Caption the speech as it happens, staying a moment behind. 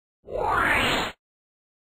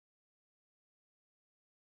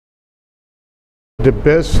The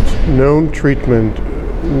best known treatment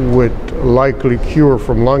with likely cure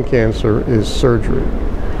from lung cancer is surgery.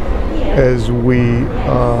 As we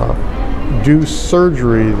do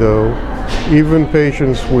surgery, though, even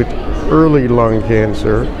patients with early lung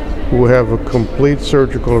cancer who have a complete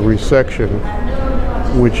surgical resection,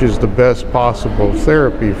 which is the best possible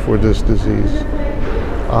therapy for this disease,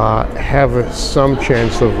 have some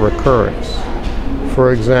chance of recurrence.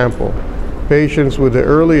 For example, patients with the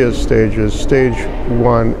earliest stages, stage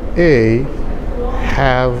 1A,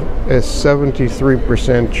 have a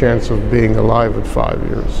 73% chance of being alive at 5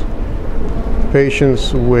 years.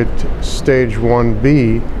 Patients with stage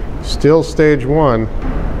 1B, still stage 1,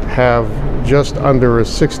 have just under a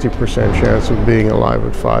 60% chance of being alive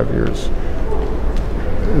at 5 years.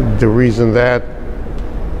 The reason that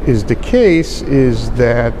is the case is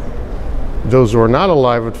that those who are not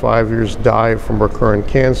alive at 5 years die from recurrent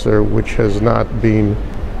cancer, which has not been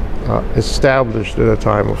established at the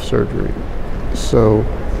time of surgery. So,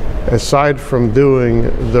 aside from doing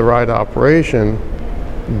the right operation,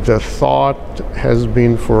 the thought has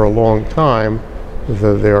been for a long time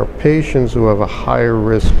that there are patients who have a higher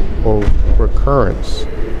risk of recurrence.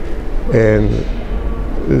 And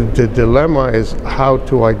the dilemma is how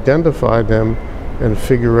to identify them and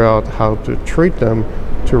figure out how to treat them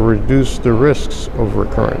to reduce the risks of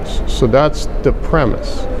recurrence. So that's the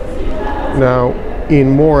premise. Now,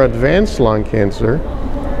 in more advanced lung cancer,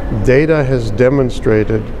 data has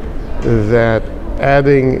demonstrated that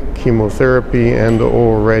adding chemotherapy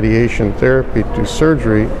and/or radiation therapy to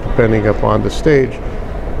surgery, depending upon the stage,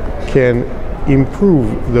 can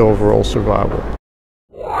improve the overall survival.